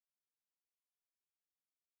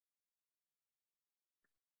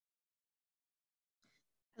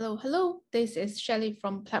Hello, hello. This is Shelly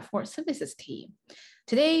from Platform Services team.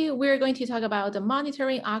 Today, we're going to talk about the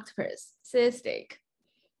monitoring octopus, Sysdig.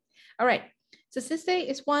 All right, so Sysdig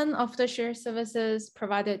is one of the shared services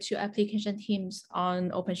provided to application teams on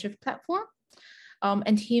Openshift platform.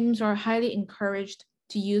 And teams are highly encouraged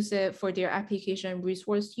to use it for their application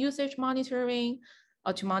resource usage monitoring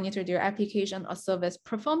or to monitor their application or service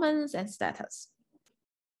performance and status.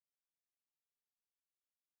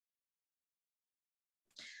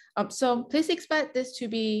 So please expect this to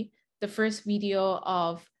be the first video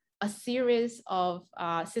of a series of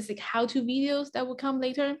Sysdig how-to videos that will come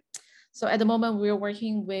later. So at the moment, we're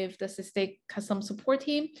working with the Sysdig custom support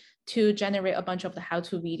team to generate a bunch of the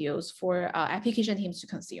how-to videos for application teams to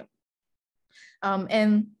consume.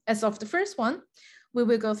 And as of the first one, we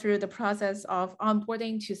will go through the process of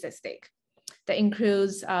onboarding to Sysdig. That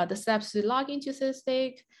includes the steps to log into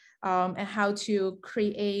Sysdig, and how to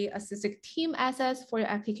create a Sysdig team access for your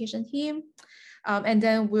application team. And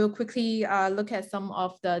then we'll quickly look at some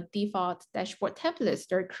of the default dashboard templates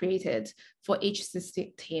that are created for each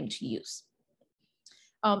Sysdig team to use.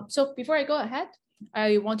 So before I go ahead,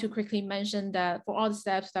 I want to quickly mention that for all the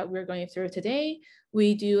steps that we're going through today,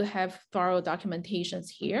 we do have thorough documentations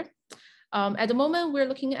here. At the moment, we're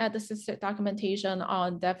looking at the Sysdig documentation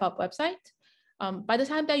on DevOps website. By the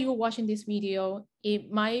time that you're watching this video,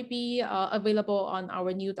 it might be available on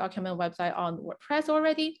our new document website on WordPress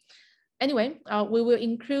already. Anyway, we will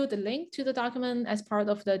include the link to the document as part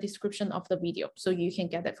of the description of the video, so you can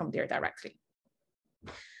get it from there directly.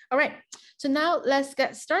 All right, so now let's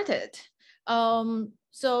get started.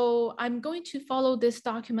 So I'm going to follow this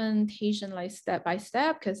documentation like step by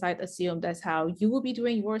step, because I'd assume that's how you will be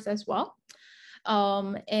doing yours as well.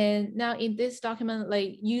 And now in this document,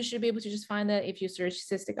 like you should be able to just find it if you search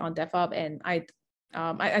Sysdig on DevOps, and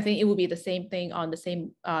I think it will be the same thing on the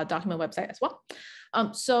same document website as well.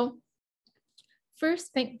 So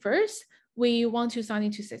first thing first, we want to sign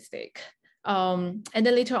into Sysdig. And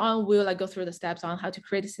then later on, we'll go through the steps on how to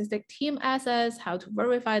create a Sysdig team access, how to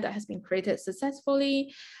verify that has been created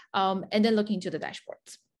successfully, and then look into the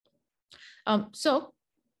dashboards. So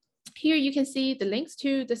here you can see the links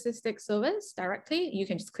to the Sysdig service directly. You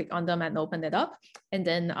can just click on them and open it up and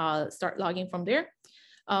then start logging from there.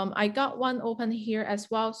 I got one open here as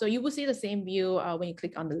well. So you will see the same view when you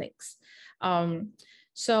click on the links.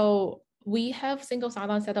 So we have single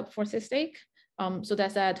sign-on set up for Sysdig. So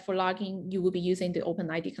that's that for logging, you will be using the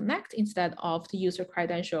OpenID Connect instead of the user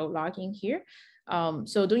credential login here.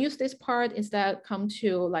 So don't use this part. Instead, come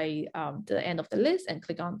to the end of the list and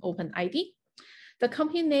click on OpenID. The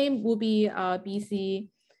company name will be BC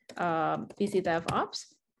DevOps.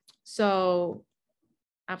 So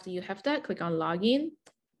after you have that, click on login,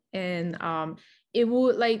 and it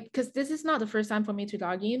will because this is not the first time for me to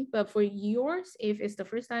log in, but for yours, if it's the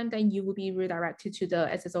first time, then you will be redirected to the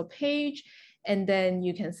SSO page, and then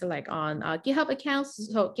you can select on GitHub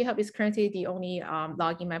accounts. So GitHub is currently the only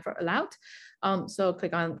login method allowed. So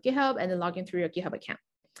click on GitHub and then log in through your GitHub account.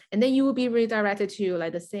 And then you will be redirected to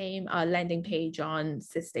the same landing page on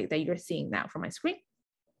Sysdig that you're seeing now from my screen.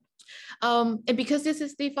 And because this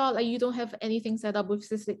is default, you don't have anything set up with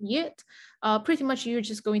Sysdig yet, pretty much you're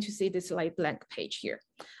just going to see this blank page here.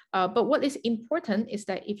 But what is important is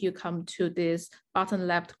that if you come to this bottom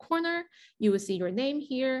left corner, you will see your name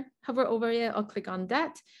here, hover over it or click on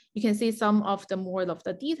that. You can see some of the more of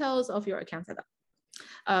the details of your account setup.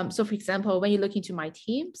 So for example, when you look into my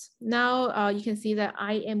teams, now you can see that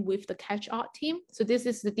I am with the catch-all team. So this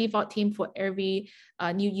is the default team for every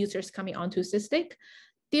new users coming onto Sysdig.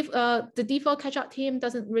 The default catch-all team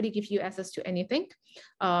doesn't really give you access to anything.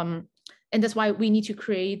 And that's why we need to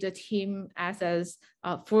create the team access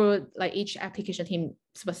for each application team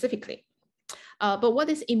specifically. But what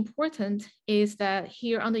is important is that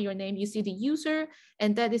here under your name, you see the user,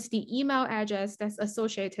 and that is the email address that's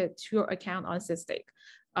associated to your account on Sysdig.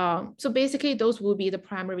 So basically, those will be the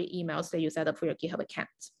primary emails that you set up for your GitHub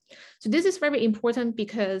accounts. So this is very important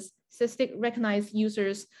because Sysdig recognizes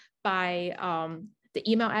users by the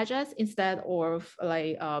email address instead of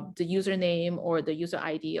the username or the user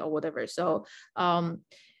ID or whatever. So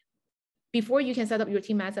before you can set up your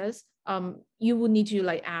team access, you will need to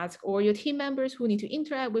ask all your team members who need to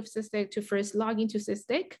interact with Sysdig to first log into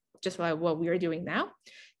Sysdig, just like what we are doing now,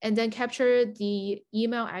 and then capture the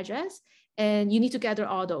email address. And you need to gather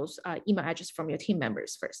all those email addresses from your team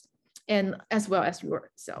members first, and as well as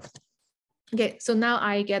yourself. Okay, so now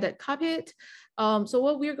I get it copied. So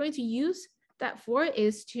what we're going to use that for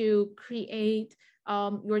is to create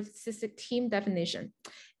your Sysdig team definition.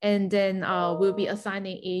 And then we'll be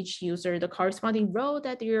assigning each user the corresponding role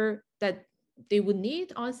that they would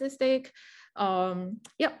need on Sysdig.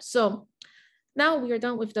 Yep, so now we are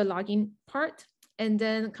done with the login part. And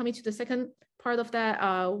then coming to the second part of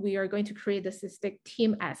that, we are going to create the Sysdig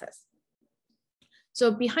team assets.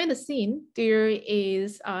 So behind the scene, there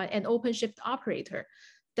is an Openshift operator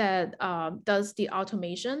that does the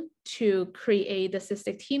automation to create the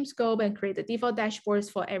Sysdig team scope and create the default dashboards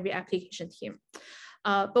for every application team.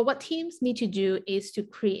 But what teams need to do is to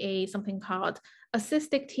create something called a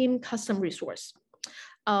Sysdig team custom resource.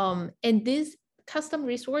 And this custom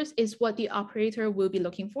resource is what the operator will be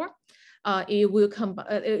looking for. It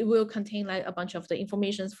will contain like a bunch of the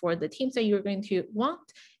information for the teams that you're going to want,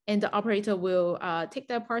 and the operator will take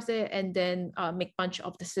that, parse it, and then make a bunch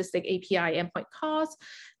of the Sysdig API endpoint calls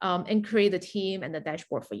and create the team and the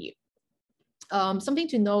dashboard for you. Something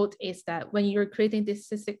to note is that when you're creating this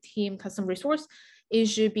Sysdig team custom resource, it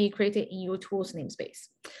should be created in your tools namespace.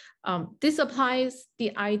 This applies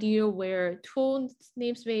the idea where tools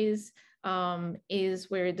namespace is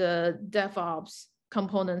where the DevOps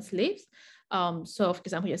components lives. So for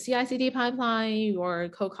example, your CI/CD pipeline, your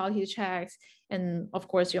code quality checks, and of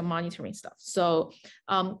course your monitoring stuff. So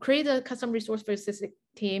create a custom resource for Sysdig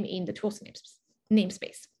team in the tools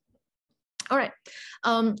namespace. All right,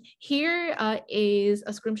 here is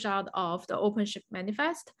a screenshot of the Openshift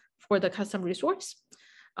manifest for the custom resource.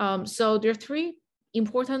 So there are three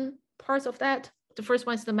important parts of that. The first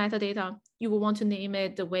one is the metadata. You will want to name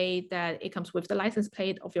it the way that it comes with the license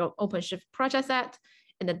plate of your Openshift project set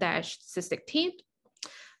and the dash Sysdig team.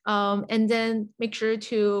 And then make sure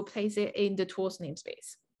to place it in the tools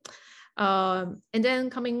namespace. And then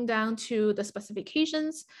coming down to the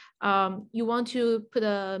specifications, you want to put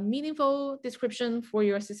a meaningful description for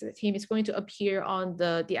your Sysdig team. It's going to appear on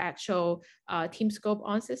the actual team scope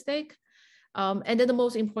on Sysdig. And then the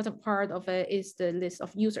most important part of it is the list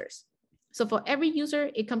of users. So for every user,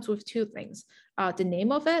 it comes with two things. The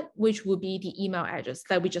name of it, which will be the email address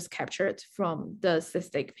that we just captured from the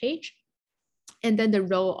Sysdig page, and then the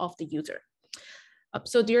role of the user.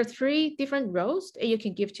 So there are three different roles that you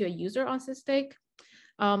can give to a user on Sysdig.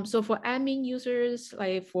 So for admin users,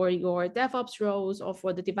 like for your DevOps roles or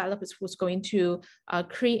for the developers who's going to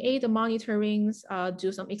create the monitorings,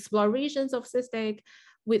 do some explorations of Sysdig,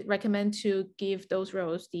 we'd recommend to give those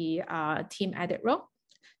roles the team edit role.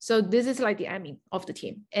 So this is like the admin of the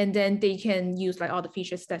team, and then they can use like all the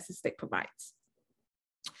features that Sysdig provides.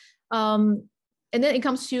 And then it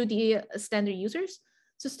comes to the standard users.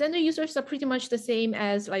 So standard users are pretty much the same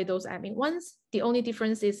as like those admin ones. The only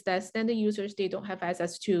difference is that standard users, they don't have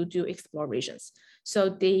access to do explorations. So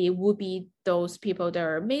they would be those people that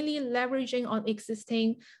are mainly leveraging on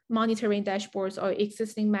existing monitoring dashboards or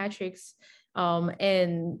existing metrics,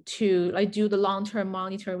 and to like do the long-term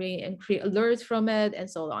monitoring and create alerts from it and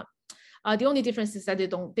so on. The only difference is that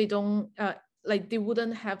they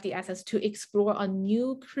wouldn't have the access to explore on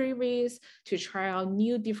new queries, to try out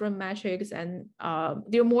new different metrics, and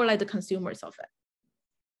they're more like the consumers of it.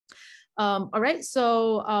 All right,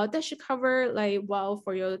 so that should cover like well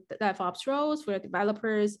for your DevOps roles, for your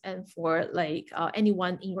developers, and for like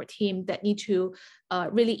anyone in your team that need to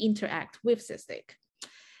really interact with Sysdig.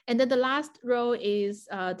 And then the last role is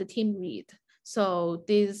the team lead. So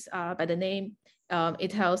this, by the name,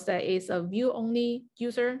 it tells that it's a view-only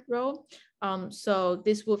user role. So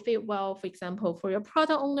this will fit well, for example, for your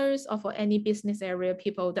product owners or for any business area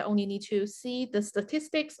people that only need to see the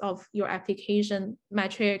statistics of your application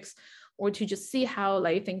metrics, or to just see how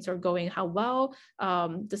like things are going, how well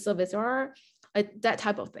the service are, that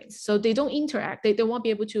type of things. So they don't interact. They won't be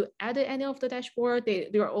able to edit any of the dashboard.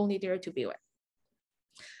 They're only there to view it.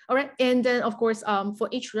 All right, and then of course, for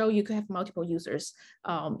each row, you could have multiple users.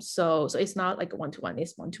 So it's not like a one-to-one,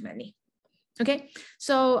 it's one-to-many. Okay,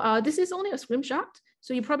 so this is only a screenshot.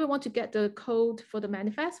 So you probably want to get the code for the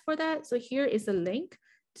manifest for that. So here is a link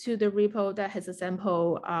to the repo that has a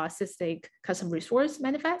sample Sysdig custom resource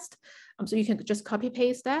manifest. So you can just copy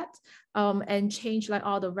paste that and change like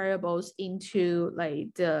all the variables into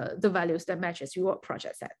like the values that matches your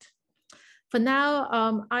project set. For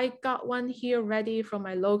now, I got one here ready from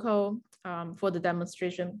my local for the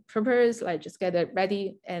demonstration purpose. Like just get it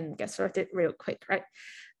ready and get started real quick, right?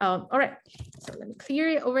 All right, so let me clear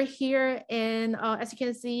it over here. And as you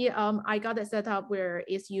can see, I got it set up where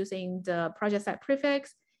it's using the project set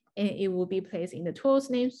prefix, and it will be placed in the tools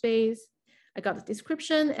namespace. I got the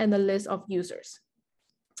description and the list of users.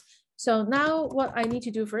 So now what I need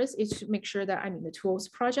to do first is to make sure that I'm in the tools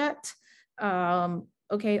project.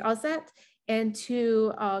 Okay, all set. And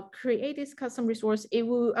to create this custom resource, I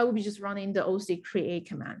will be just running the OC create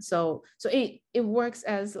command. So it works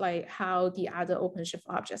as like how the other Openshift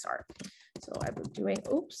objects are. So I will be doing,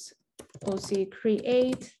 oops, OC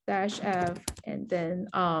create -f, and then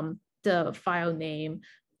the file name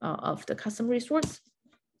of the custom resource.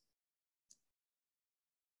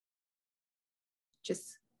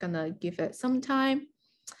 Just gonna give it some time.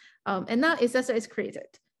 And now it says that it's created.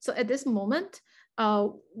 So at this moment,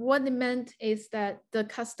 what it meant is that the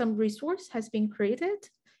custom resource has been created,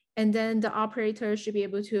 and then the operator should be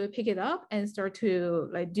able to pick it up and start to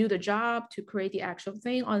like do the job to create the actual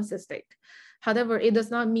thing on Sysdig. However, it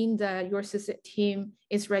does not mean that your Sysdig team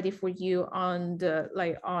is ready for you on the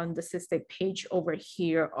Sysdig page over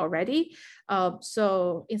here already.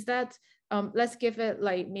 So instead, let's give it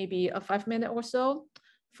like maybe a 5 minute or so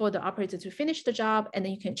for the operator to finish the job, and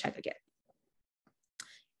then you can check again.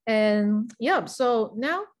 And yeah, so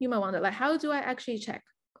now you might wonder, like, how do I actually check?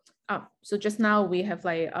 So just now we have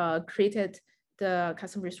like created the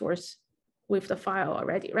custom resource with the file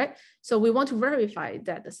already, right? So we want to verify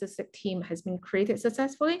that the Sysdig team has been created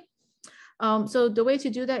successfully. So the way to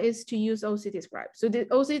do that is to use OC describe. So the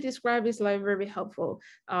OC describe is like very helpful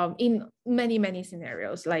in many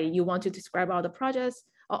scenarios. Like you want to describe all the projects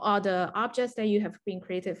or all the objects that you have been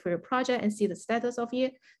created for your project and see the status of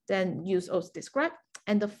it, then use OC describe.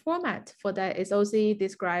 And the format for that is OC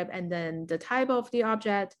describe and then the type of the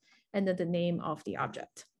object and then the name of the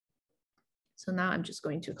object. So now I'm just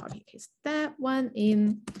going to copy paste that one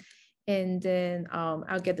in, and then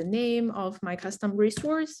I'll get the name of my custom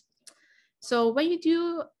resource. So when you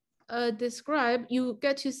do describe, you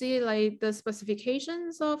get to see like the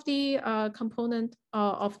specifications of the component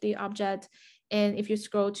of the object. And if you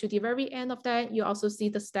scroll to the very end of that, you also see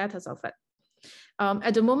the status of it.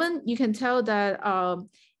 At the moment, you can tell that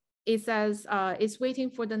it says it's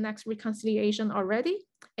waiting for the next reconciliation already,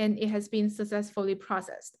 and it has been successfully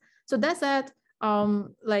processed. So that's that.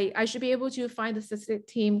 Like I should be able to find the Sysdig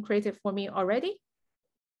team created for me already.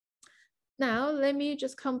 Now let me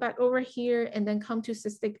just come back over here and then come to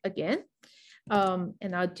Sysdig again.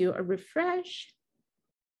 And I'll do a refresh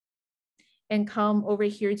and come over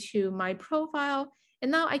here to my profile.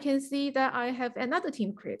 And now I can see that I have another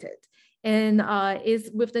team created, and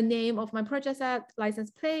is with the name of my project set,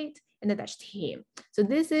 license plate, and the dash team. So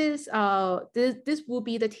this is this will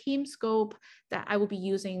be the team scope that I will be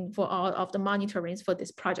using for all of the monitorings for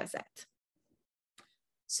this project set.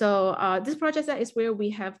 So this project set is where we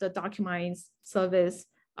have the documents service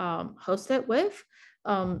hosted with.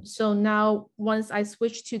 So now once I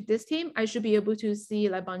switch to this team, I should be able to see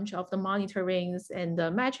a bunch of the monitorings and the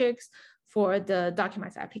metrics for the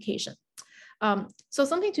documents application. So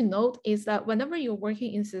something to note is that whenever you're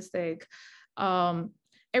working in Sysdig,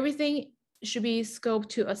 everything should be scoped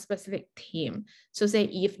to a specific team. So say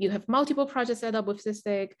if you have multiple projects set up with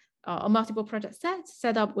Sysdig, or multiple project sets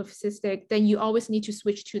set up with Sysdig, then you always need to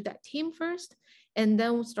switch to that team first, and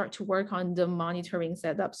then start to work on the monitoring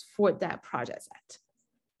setups for that project set.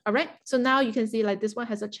 All right, so now you can see like this one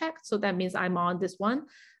has a check. So that means I'm on this one.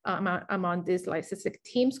 I'm on this like Sysdig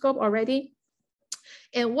team scope already.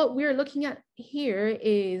 And what we're looking at here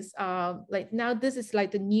is like now this is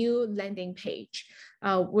like the new landing page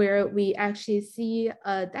where we actually see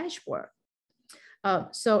a dashboard.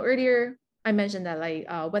 So earlier I mentioned that like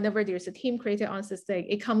whenever there's a team created on Sysdig,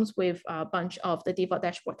 it comes with a bunch of the default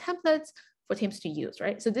dashboard templates for teams to use,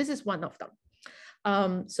 right? So this is one of them.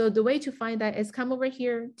 So the way to find that is come over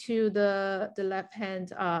here to the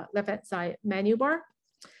left-hand side menu bar,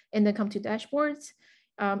 and then come to dashboards.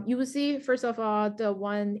 You will see, first of all, the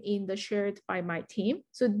one in the shared by my team.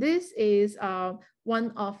 So this is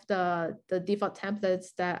one of the default templates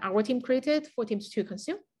that our team created for teams to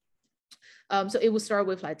consume. So it will start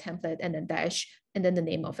with like template and then dash and then the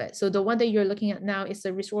name of it. So the one that you're looking at now is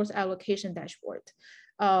the resource allocation dashboard.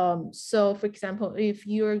 So for example, if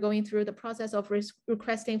you're going through the process of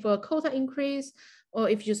requesting for a quota increase, or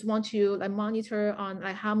if you just want to like monitor on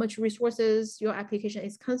like how much resources your application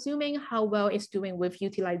is consuming, how well it's doing with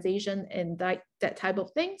utilization and that type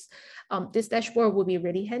of things, this dashboard will be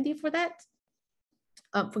really handy for that.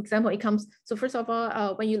 For example, it comes, so first of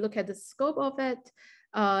all, when you look at the scope of it,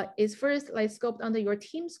 is first like scoped under your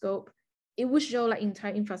team scope. It will show like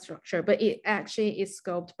entire infrastructure, but it actually is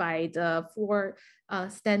scoped by the 4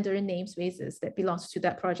 standard namespaces that belongs to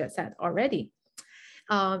that project set already.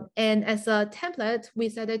 And as a template, we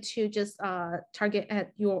set it to just target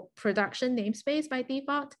at your production namespace by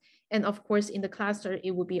default. And of course, in the cluster,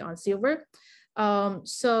 it will be on silver.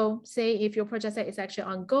 So say if your project set is actually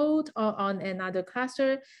on gold or on another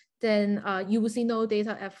cluster, then you will see no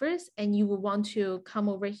data at first, and you will want to come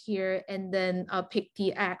over here and then pick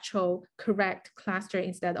the actual correct cluster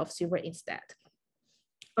instead of silver instead.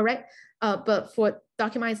 All right, but for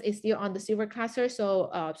documents, it's still on the silver cluster,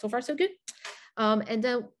 so so far so good. And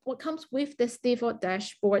then what comes with this default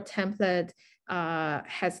dashboard template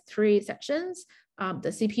has 3 sections, the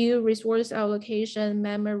CPU, resource allocation,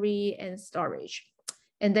 memory, and storage.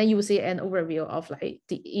 And then you will see an overview of like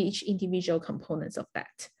each individual components of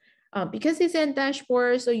that. Because it's a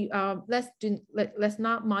dashboard, so you, let's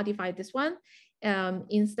not modify this one.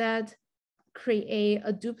 Instead, create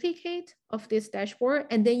a duplicate of this dashboard,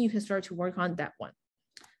 and then you can start to work on that one.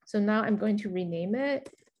 So now I'm going to rename it,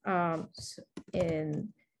 and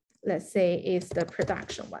let's say it's the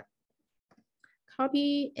production one.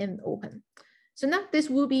 Copy and open. So now this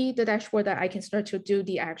will be the dashboard that I can start to do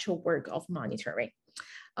the actual work of monitoring.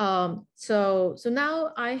 So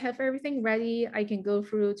now I have everything ready. I can go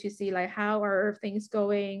through to see like how are things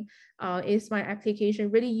going. Is my application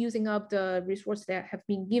really using up the resources that have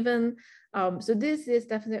been given? So this is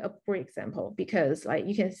definitely a poor example because like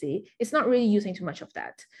you can see, it's not really using too much of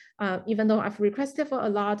that. Even though I've requested for a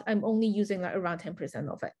lot, I'm only using like around 10%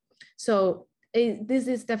 of it. So this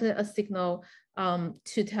is definitely a signal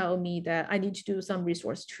to tell me that I need to do some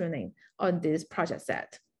resource tuning on this project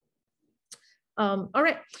set. All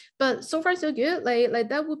right, but so far so good. Like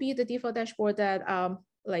that would be the default dashboard that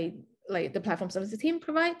like the platform services team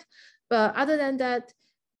provide. But other than that,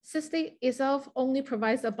 Sysdig itself only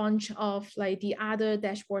provides a bunch of like the other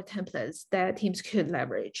dashboard templates that teams could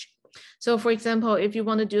leverage. So for example, if you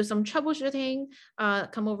want to do some troubleshooting,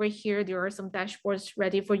 come over here. There are some dashboards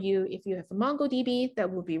ready for you. If you have a MongoDB, that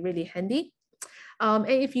would be really handy. And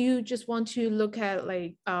if you just want to look at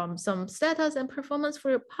like some status and performance for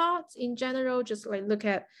your pods in general, just like look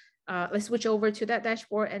at, let's switch over to that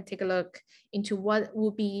dashboard and take a look into what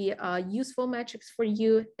will be useful metrics for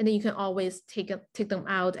you. And then you can always take them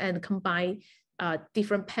out and combine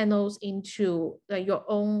different panels into your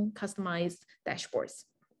own customized dashboards.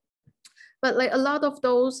 But like a lot of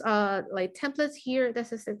those like templates here that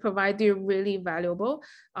Sysdig provide, they're really valuable.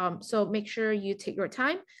 So make sure you take your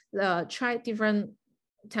time, try different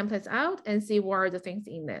templates out and see what are the things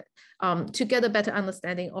in it to get a better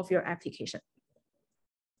understanding of your application.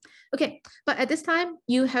 Okay, but at this time,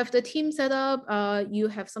 you have the team set up, you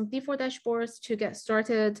have some default dashboards to get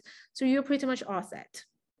started. So you're pretty much all set.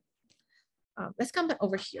 Let's come back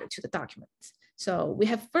over here to the documents. So we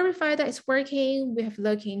have verified that it's working. We have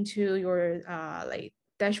looked into your like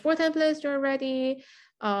dashboard templates already.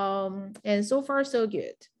 And so far so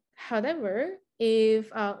good. However, if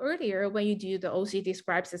earlier when you do the OC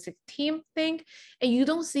describes the team thing and you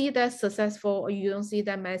don't see that successful or you don't see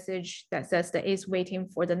that message that says that it's waiting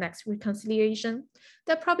for the next reconciliation,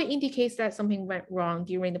 that probably indicates that something went wrong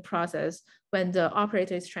during the process when the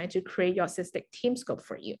operator is trying to create your Sysdig team scope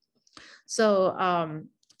for you. So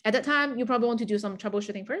at that time, you probably want to do some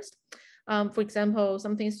troubleshooting first. For example,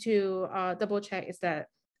 some things to double check is that,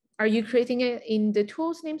 are you creating it in the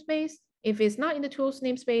tools namespace? If it's not in the tools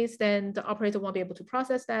namespace, then the operator won't be able to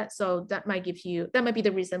process that. So that might be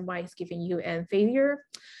the reason why it's giving you a failure.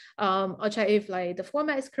 Or check if like the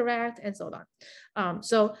format is correct and so on.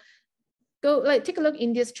 So go like take a look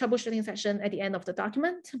in this troubleshooting section at the end of the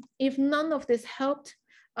document. If none of this helped,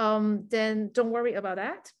 then don't worry about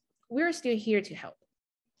that. We're still here to help.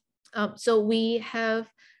 So we have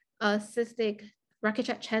a Sysdig Rocket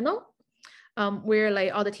Chat channel where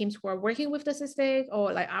like all the teams who are working with the Sysdig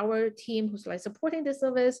or like our team who's like supporting the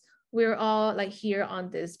service, we're all like here on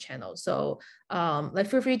this channel. So like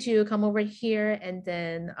feel free to come over here and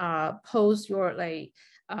then post your like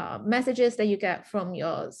messages that you get from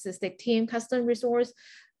your Sysdig team custom resource.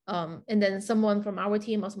 And then someone from our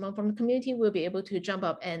team or someone from the community will be able to jump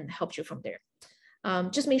up and help you from there.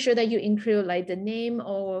 Just make sure that you include like the name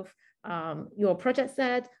of your project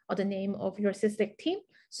set or the name of your Sysdig team,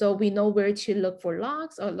 so we know where to look for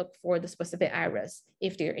logs or look for the specific errors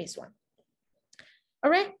if there is one. All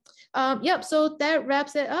right, yep, so that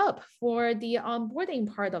wraps it up for the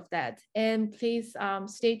onboarding part of that. And please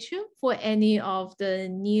stay tuned for any of the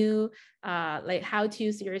new like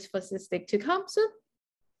how-to series for Sysdig to come soon.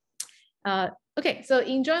 Okay, so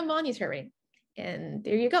enjoy monitoring. And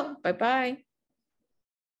there you go, bye-bye.